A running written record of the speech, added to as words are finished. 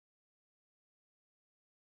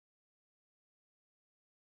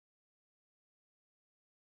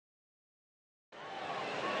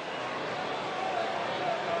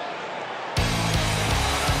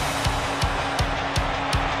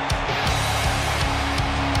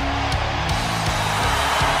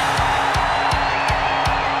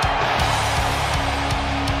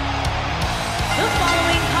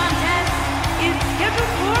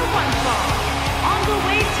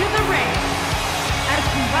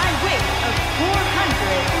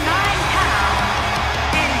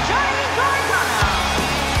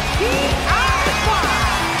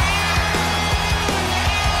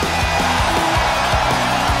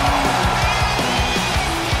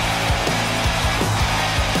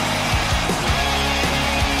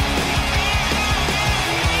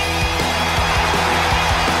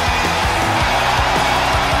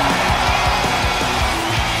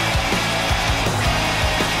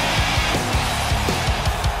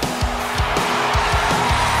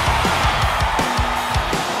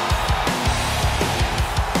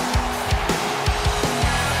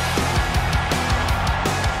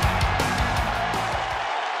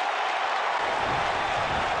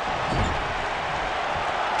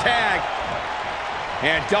tag.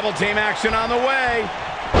 And double team action on the way.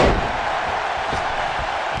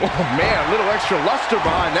 Oh, man, a little extra luster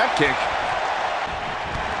behind that kick.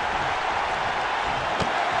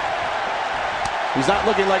 He's not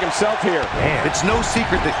looking like himself here. Man, it's no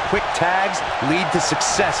secret that quick tags lead to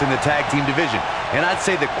success in the tag team division. And I'd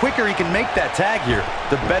say the quicker he can make that tag here,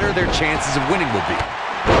 the better their chances of winning will be.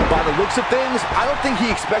 By the looks of things, I don't think he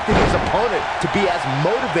expected his opponent to be as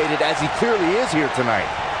motivated as he clearly is here tonight.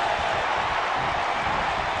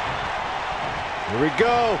 Here we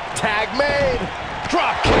go. Tag made.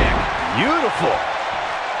 Drop kick. Beautiful.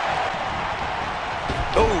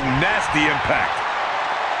 Oh, nasty impact.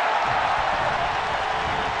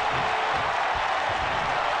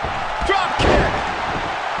 Drop kick.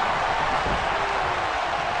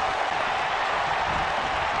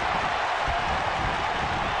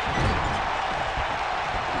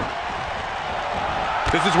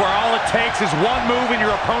 This is where all it takes is one move and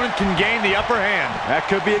your opponent can gain the upper hand. That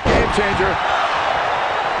could be a game changer.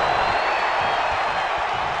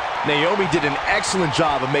 Naomi did an excellent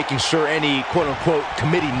job of making sure any quote-unquote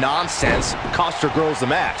committee nonsense cost her girls the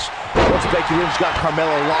match. Once Becky Lynch got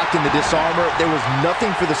Carmella locked in the disarmor, there was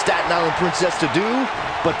nothing for the Staten Island Princess to do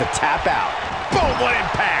but to tap out. Boom, what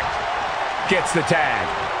impact! Gets the tag.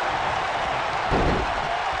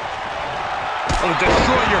 It'll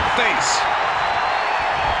destroy your face.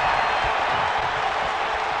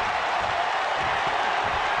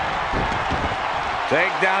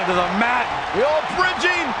 Take down to the mat. The old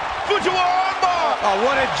bridging Fujiwara armbar. Oh,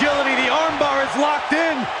 what agility. The armbar is locked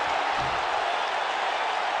in.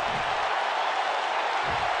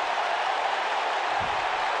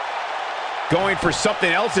 Going for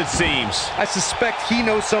something else, it seems. I suspect he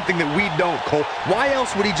knows something that we don't, Cole. Why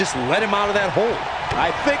else would he just let him out of that hole?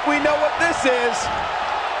 I think we know what this is.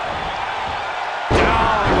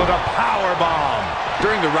 Down with a power bomb.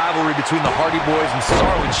 During the rivalry between the Hardy Boys and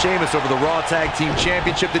Cesaro and Sheamus over the Raw Tag Team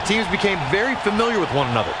Championship, the teams became very familiar with one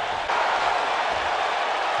another.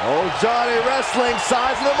 Oh, Johnny Wrestling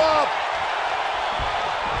sizing him up.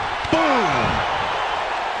 Boom.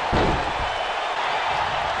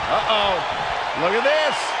 Uh-oh. Look at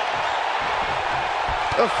this.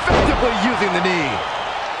 Effectively using the knee.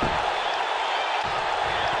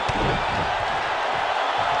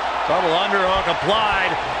 Double underhook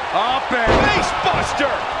applied. Up and face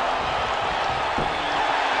buster.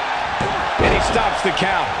 And he stops the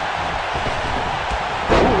count.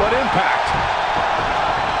 Ooh, what impact.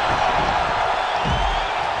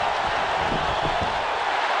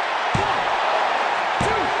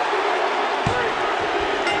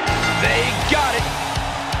 They got it.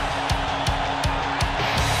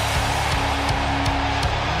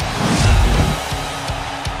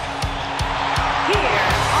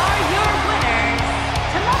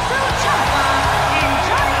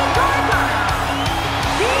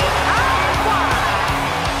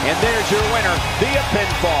 And there's your winner via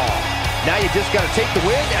pinfall. Now you just got to take the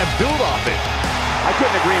win and build off it. I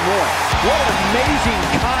couldn't agree more. What an amazing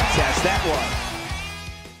contest that was.